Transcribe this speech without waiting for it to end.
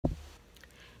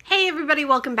Hey everybody,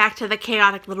 welcome back to the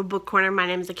Chaotic Little Book Corner. My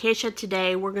name is Acacia.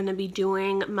 Today we're going to be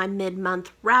doing my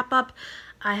mid-month wrap-up.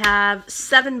 I have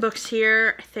 7 books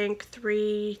here. I think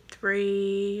 8.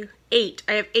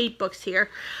 I have 8 books here.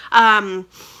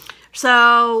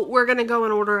 So we're going to go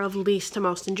in order of least to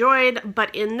most enjoyed,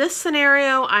 but in this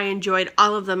scenario, I enjoyed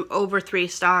all of them over 3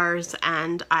 stars,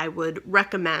 and I would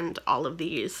recommend all of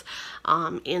these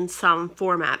in some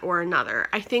format or another.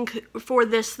 I think for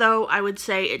this, though, I would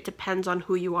say it depends on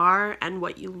who you are and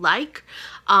what you like.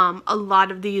 A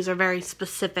lot of these are very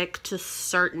specific to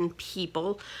certain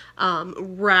people,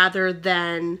 rather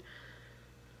than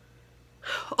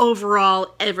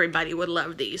overall everybody would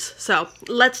love these. So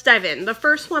let's dive in. The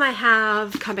first one I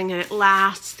have coming in at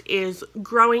last is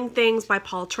Growing Things by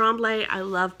Paul Tremblay. I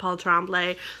love Paul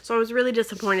Tremblay, so I was really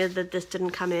disappointed that this didn't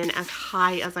come in as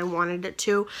high as I wanted it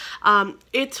to.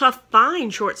 It's a fine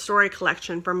short story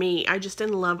collection for me. I just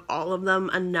didn't love all of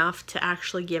them enough to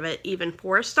actually give it even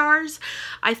 4 stars.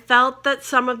 I felt that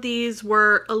some of these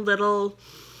were a little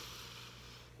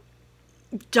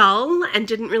dull and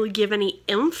didn't really give any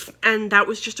oomph, and that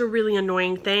was just a really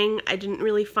annoying thing. I didn't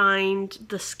really find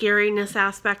the scariness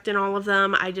aspect in all of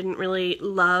them. I didn't really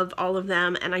love all of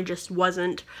them, and I just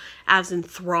wasn't as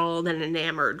enthralled and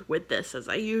enamored with this as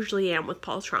I usually am with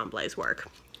Paul Tremblay's work.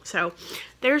 So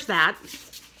there's that.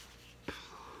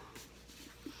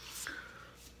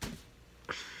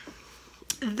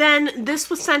 Then this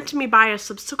was sent to me by a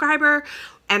subscriber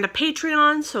and a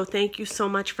Patreon, so thank you so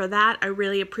much for that. I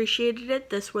really appreciated it.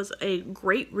 This was a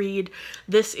great read.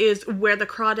 This is Where the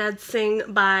Crawdads Sing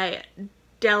by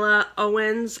Della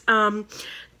Owens.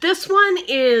 This one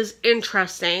is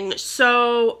interesting.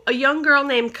 So a young girl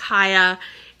named Kaya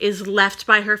is left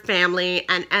by her family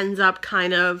and ends up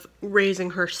kind of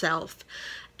raising herself.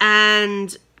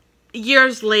 And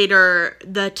years later,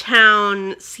 the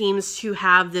town seems to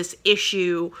have this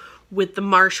issue with the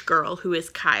marsh girl who is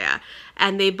Kaya,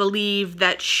 and they believe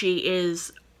that she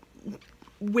is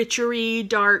witchery,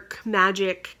 dark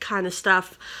magic kind of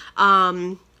stuff,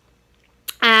 and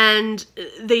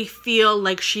they feel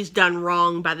like she's done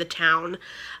wrong by the town.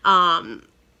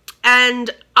 And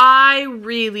I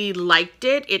really liked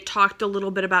it. It talked a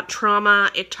little bit about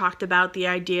trauma. It talked about the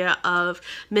idea of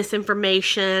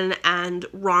misinformation and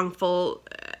wrongful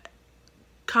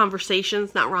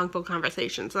conversations, not wrongful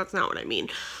conversations, that's not what I mean.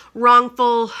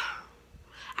 Wrongful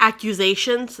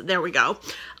accusations, there we go.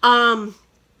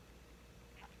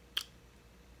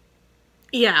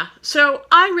 Yeah, so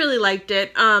I really liked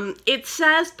it. It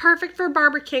says perfect for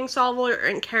Barbara Kingsolver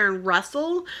and Karen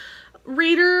Russell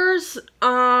readers.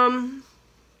 I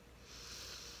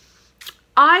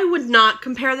would not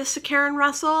compare this to Karen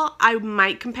Russell. I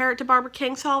might compare it to Barbara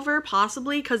Kingsolver,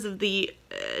 possibly, because of the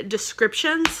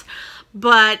descriptions.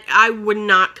 But I would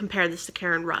not compare this to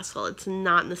Karen Russell. It's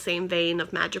not in the same vein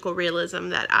of magical realism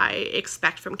that I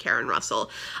expect from Karen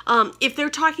Russell. If they're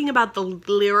talking about the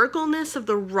lyricalness of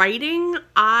the writing,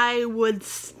 I would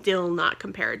still not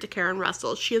compare it to Karen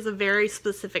Russell. She has a very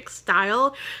specific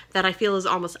style that I feel is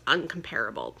almost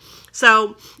uncomparable.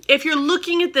 So if you're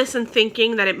looking at this and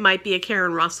thinking that it might be a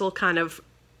Karen Russell kind of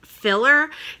filler,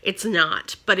 it's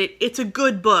not, but it's a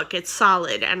good book. It's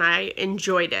solid, and I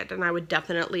enjoyed it, and I would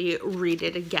definitely read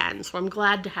it again, so I'm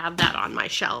glad to have that on my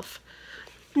shelf.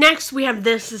 Next, we have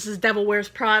this. This is Devil Wears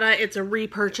Prada. It's a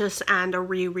repurchase and a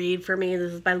reread for me.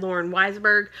 This is by Lauren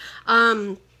Weisberg.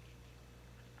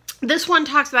 This one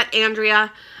talks about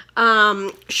Andrea.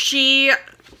 She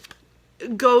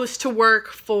goes to work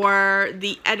for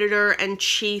the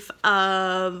editor-in-chief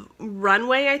of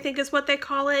Runway, I think is what they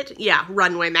call it. Yeah,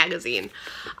 Runway magazine.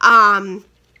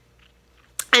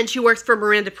 And she works for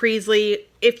Miranda Priestley.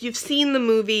 If you've seen the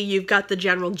movie, you've got the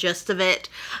general gist of it.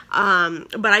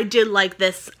 But I did like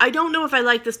this. I don't know if I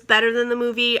like this better than the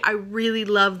movie. I really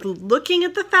loved looking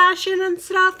at the fashion and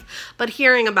stuff, but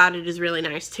hearing about it is really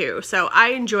nice too. So I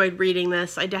enjoyed reading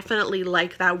this. I definitely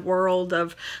like that world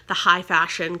of the high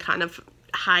fashion, kind of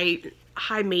high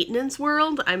maintenance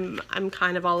world. I'm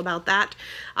kind of all about that.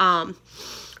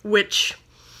 Which,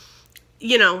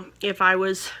 you know, if I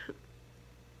was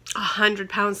 100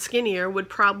 pounds skinnier would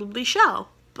probably show,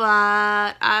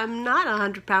 but I'm not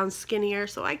 100 pounds skinnier,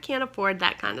 so I can't afford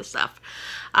that kind of stuff.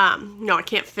 No, I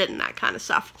can't fit in that kind of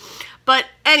stuff. But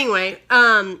anyway,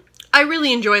 I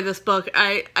really enjoyed this book.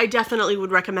 I definitely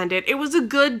would recommend it. It was a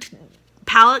good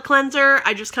palette cleanser.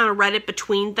 I just kind of read it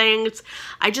between things.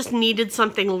 I just needed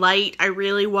something light. I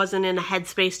really wasn't in a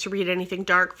headspace to read anything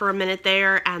dark for a minute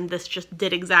there, and this just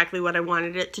did exactly what I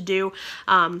wanted it to do.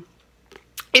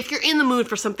 If you're in the mood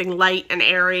for something light and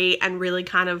airy and really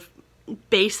kind of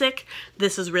basic,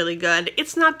 this is really good.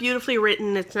 It's not beautifully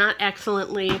written, it's not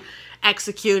excellently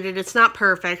executed, it's not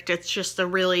perfect, it's just a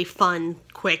really fun,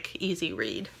 quick, easy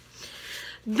read.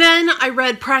 Then I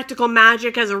read Practical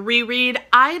Magic as a reread.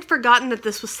 I had forgotten that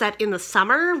this was set in the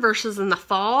summer versus in the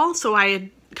fall, so I had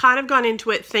kind of gone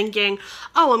into it thinking,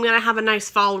 oh, I'm going to have a nice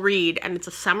fall read, and it's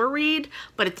a summer read,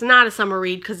 but it's not a summer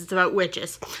read because it's about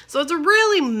witches. So it's a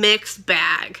really mixed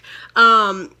bag.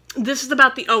 This is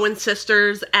about the Owen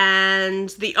sisters, and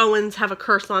the Owens have a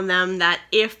curse on them that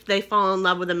if they fall in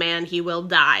love with a man, he will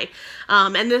die.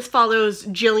 And this follows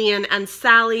Jillian and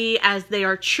Sally as they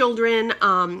are children.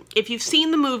 If you've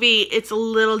seen the movie, it's a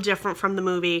little different from the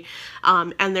movie,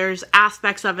 and there's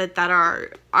aspects of it that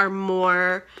are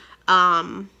more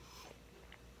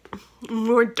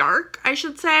dark, I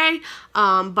should say,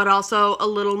 but also a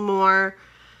little more,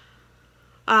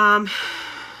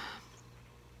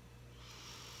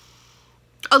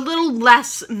 a little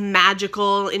less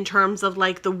magical in terms of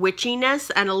like the witchiness,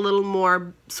 and a little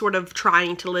more sort of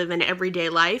trying to live an everyday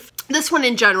life. This one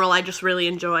in general I just really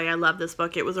enjoy. I love this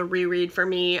book. It was a reread for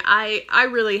me. I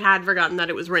really had forgotten that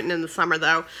it was written in the summer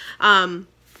though.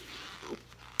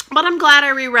 But I'm glad I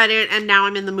reread it, and now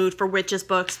I'm in the mood for witches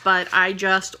books, but I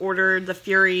just ordered The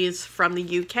Furies from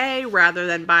the UK rather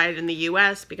than buy it in the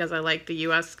US because I like the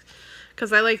US,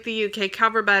 because I like the UK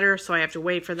cover better, so I have to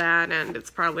wait for that, and it's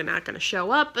probably not going to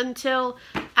show up until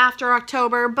after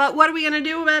October, but what are we going to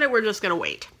do about it? We're just going to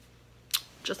wait.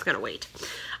 Just going to wait.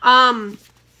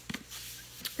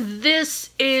 Does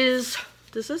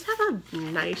this have a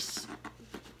nice,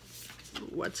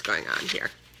 what's going on here?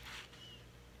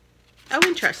 Oh,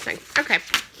 interesting. Okay.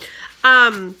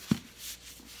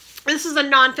 This is a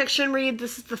nonfiction read.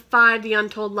 This is The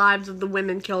Untold Lives of the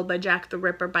Women Killed by Jack the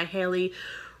Ripper by Haley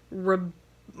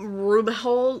Rubenhold.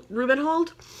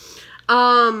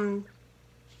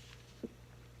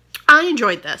 I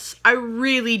enjoyed this. I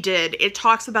really did. It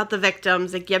talks about the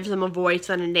victims. It gives them a voice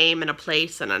and a name and a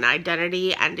place and an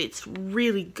identity, and it's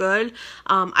really good.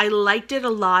 I liked it a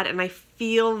lot, and I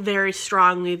feel very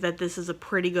strongly that this is a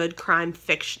pretty good crime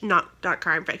fiction, not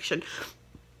crime fiction,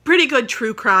 pretty good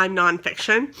true crime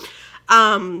nonfiction.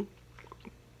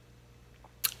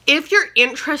 If you're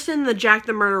interested in the Jack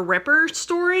the Murder Ripper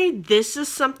story, this is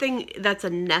something that's a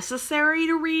necessary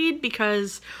to read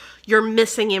because you're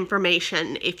missing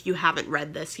information if you haven't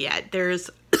read this yet.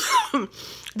 There's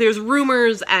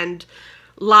rumors and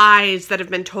lies that have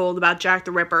been told about Jack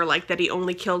the Ripper, like that he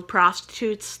only killed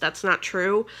prostitutes. That's not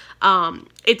true.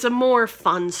 It's a more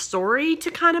fun story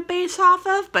to kind of base off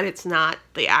of, but it's not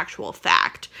the actual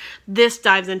fact. This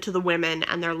dives into the women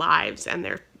and their lives and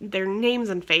their names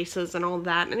and faces and all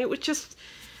that, and it was just,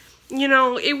 you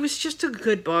know, it was just a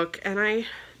good book, and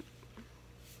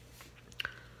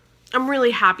I'm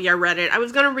really happy I read it. I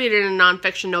was going to read it in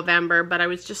Nonfiction November, but I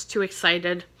was just too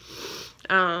excited.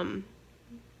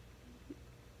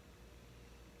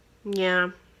 Yeah,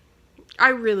 I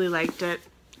really liked it.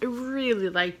 I really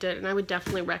liked it, and I would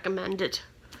definitely recommend it.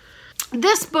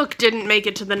 This book didn't make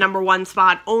it to the #1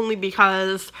 spot only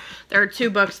because there are two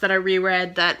books that I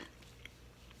reread that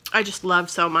I just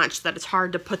love so much that it's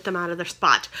hard to put them out of their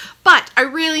spot. But I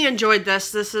really enjoyed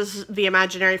this. This is The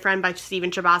Imaginary Friend by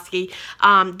Stephen Chbosky.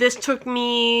 This took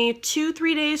me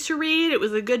 2-3 days to read. It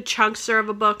was a good chunkster of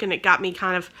a book, and it got me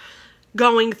kind of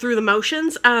going through the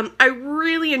motions. I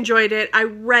really enjoyed it. I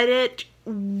read it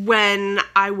when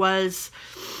I was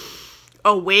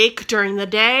awake during the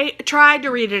day. I tried to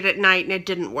read it at night, and it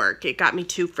didn't work. It got me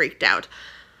too freaked out.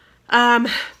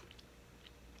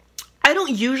 I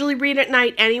don't usually read at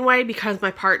night anyway because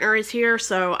my partner is here,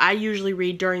 so I usually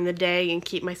read during the day and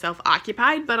keep myself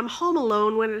occupied, but I'm home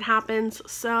alone when it happens,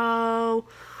 so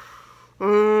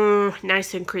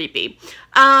nice and creepy.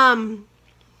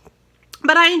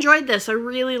 But I enjoyed this. I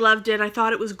really loved it. I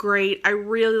thought it was great. I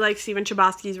really like Stephen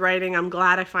Chbosky's writing. I'm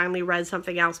glad I finally read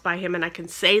something else by him, and I can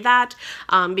say that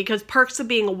because Perks of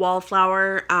Being a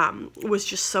Wallflower was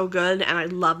just so good, and I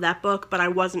love that book, but I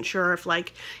wasn't sure if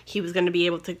like he was going to be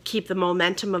able to keep the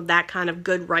momentum of that kind of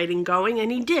good writing going,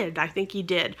 and he did. I think he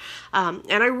did. And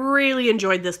I really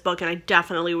enjoyed this book, and I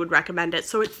definitely would recommend it.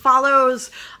 So it follows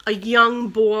a young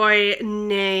boy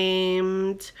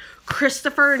named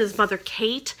Christopher and his mother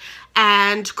Kate,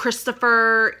 and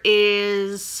Christopher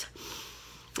is,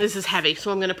 this is heavy,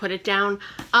 so I'm going to put it down.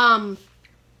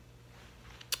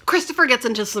 Christopher gets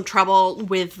into some trouble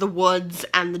with the woods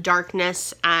and the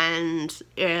darkness and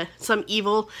some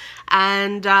evil,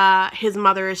 and his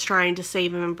mother is trying to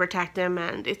save him and protect him,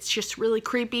 and it's just really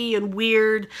creepy and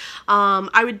weird.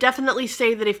 I would definitely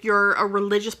say that if you're a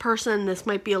religious person, this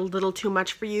might be a little too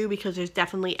much for you, because there's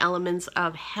definitely elements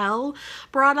of hell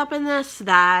brought up in this,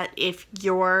 that if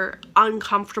you're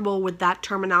uncomfortable with that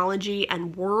terminology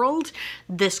and world,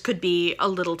 this could be a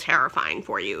little terrifying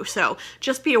for you. So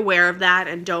just be aware of that,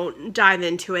 and don't dive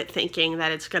into it thinking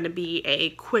that it's going to be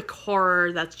a quick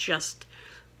horror that's just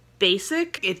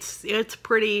basic. It's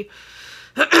pretty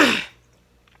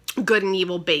good and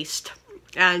evil based,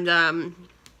 and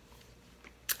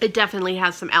it definitely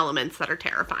has some elements that are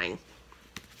terrifying.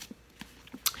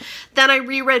 Then I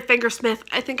reread Fingersmith.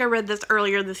 I think I read this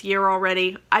earlier this year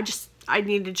already. I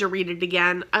needed to read it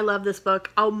again. I love this book.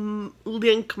 I'll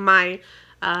link my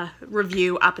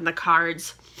review up in the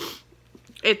cards.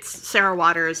 It's Sarah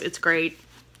Waters. It's great.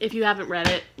 If you haven't read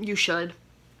it, you should.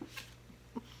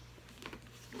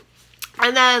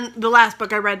 And then the last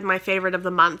book I read, my favorite of the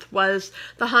month, was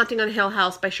The Haunting on Hill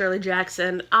House by Shirley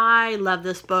Jackson. I love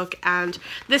this book, and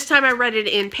this time I read it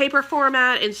in paper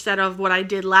format instead of what I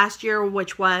did last year,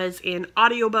 which was in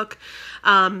audiobook.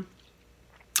 I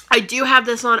do have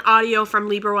this on audio from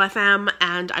Libro FM,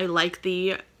 and I like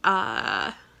the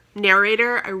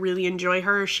narrator. I really enjoy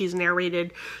her. She's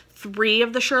narrated 3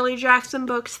 of the Shirley Jackson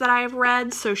books that I have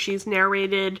read. So she's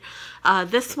narrated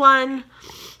this one,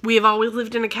 We Have Always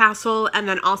Lived in a Castle, and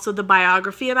then also the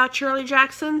biography about Shirley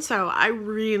Jackson. So I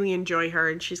really enjoy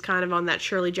her, and she's kind of on that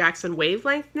Shirley Jackson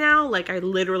wavelength now. Like, I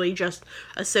literally just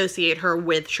associate her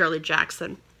with Shirley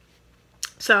Jackson.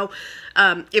 So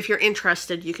if you're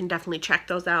interested, you can definitely check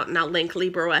those out, and I'll link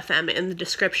Libro FM in the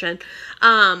description.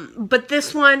 But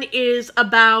this one is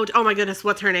about, oh my goodness,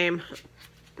 what's her name?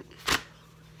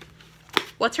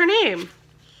 What's her name?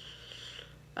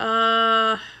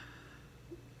 Eleanor.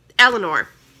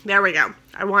 There we go.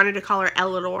 I wanted to call her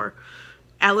Eleanor.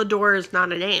 Elidor is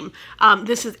not a name.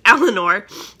 This is Eleanor,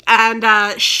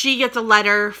 and she gets a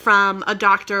letter from a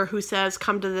doctor who says,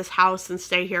 come to this house and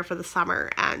stay here for the summer,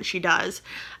 and she does.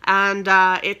 And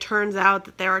it turns out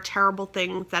that there are terrible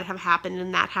things that have happened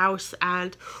in that house,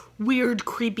 and weird,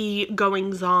 creepy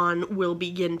goings-on will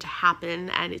begin to happen,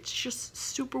 and it's just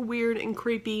super weird and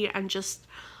creepy and just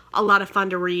a lot of fun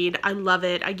to read. I love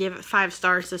it. I gave it 5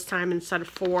 stars this time instead of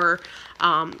 4.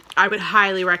 I would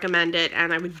highly recommend it,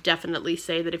 and I would definitely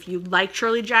say that if you like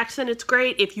Shirley Jackson, it's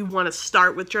great. If you want to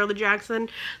start with Shirley Jackson,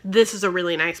 this is a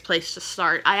really nice place to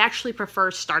start. I actually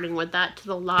prefer starting with that to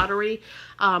The Lottery.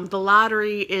 The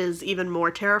Lottery is even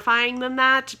more terrifying than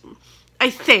that,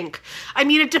 I think. I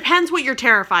mean, it depends what you're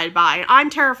terrified by. I'm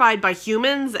terrified by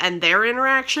humans and their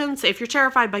interactions. If you're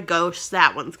terrified by ghosts,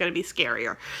 that one's going to be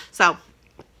scarier. So,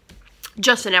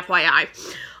 just an FYI.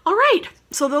 All right,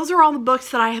 so those are all the books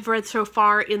that I have read so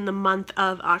far in the month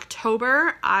of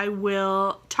October. I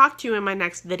will talk to you in my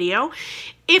next video.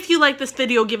 If you like this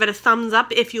video, give it a thumbs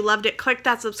up. If you loved it, click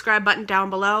that subscribe button down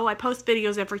below. I post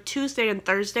videos every Tuesday and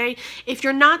Thursday. If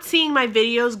you're not seeing my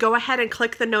videos, go ahead and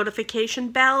click the notification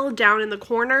bell down in the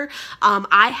corner.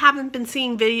 I haven't been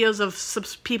seeing videos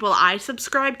of people I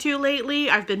subscribe to lately.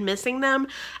 I've been missing them,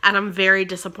 and I'm very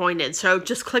disappointed. So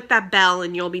just click that bell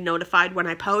and you'll be notified when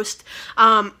I post.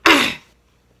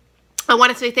 I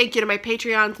want to say thank you to my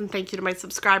Patreons and thank you to my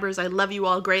subscribers. I love you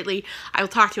all greatly. I will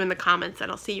talk to you in the comments,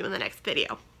 and I'll see you in the next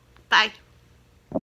video. Bye.